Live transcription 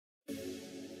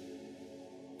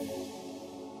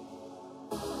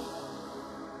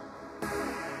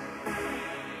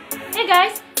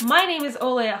guys, my name is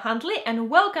Olya Huntley and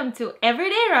welcome to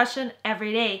Everyday Russian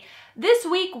Everyday. This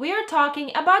week we are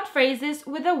talking about phrases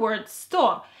with the word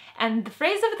 "sto", and the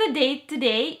phrase of the day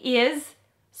today is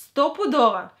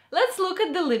Stopudово. Let's look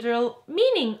at the literal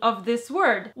meaning of this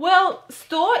word. Well,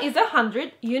 sto is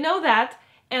 100, you know that,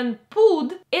 and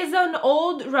pud is an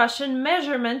old Russian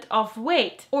measurement of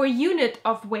weight or unit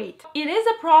of weight. It is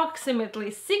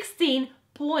approximately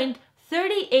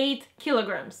 16.38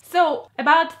 kilograms, so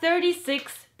about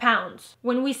 36 pounds.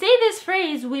 When we say this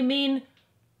phrase, we mean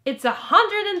it's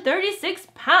 136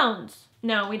 pounds.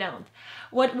 No, we don't.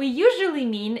 What we usually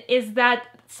mean is that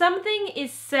something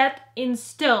is set in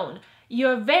stone.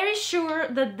 You're very sure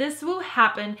that this will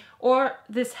happen or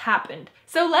this happened.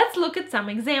 So let's look at some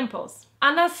examples.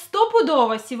 Она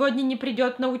стопудово сегодня не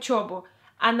придет на учебу.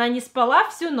 Она не спала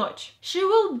всю ночь. She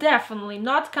will definitely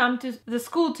not come to the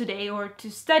school today or to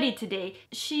study today.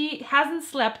 She hasn't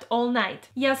slept all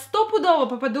night. Я стопудово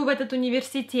попаду в этот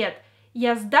университет.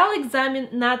 Я сдал экзамен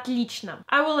на отлично.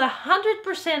 I will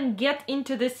 100% get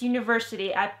into this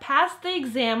university. I passed the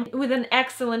exam with an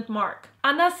excellent mark.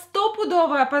 Она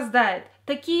стопудово опоздает.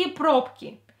 Такие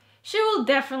пробки. She will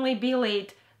definitely be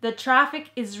late. The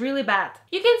traffic is really bad.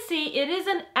 You can see it is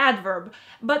an adverb,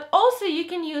 but also you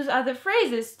can use other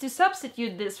phrases to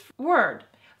substitute this word.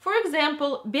 For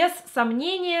example, без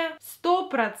сомнения,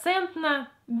 стопроцентно,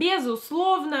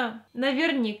 безусловно,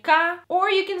 наверняка,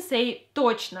 or you can say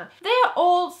точно. They are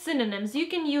all synonyms, you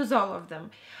can use all of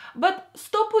them. But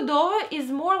стопудово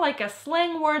is more like a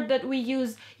slang word that we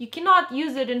use. You cannot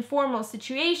use it in formal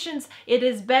situations. It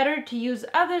is better to use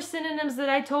other synonyms that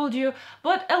I told you,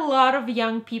 but a lot of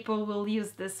young people will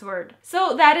use this word.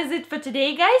 So that is it for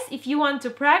today, guys. If you want to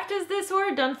practice this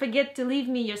word, don't forget to leave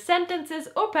me your sentences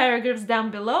or paragraphs down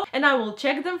below and I will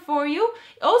check them for you.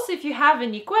 Also, if you have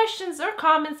any questions or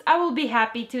comments, I will be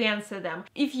happy to answer them.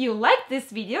 If you liked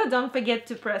this video, don't forget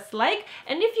to press like,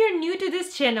 and if you're new to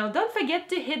this channel, don't forget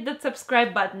to hit that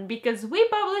subscribe button because we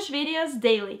publish videos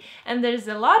daily and there's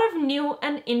a lot of new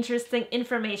and interesting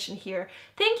information here.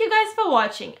 Thank you guys for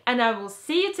watching and I will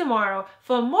see you tomorrow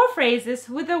for more phrases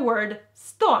with the word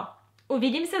 "sto".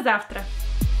 Увидимся завтра!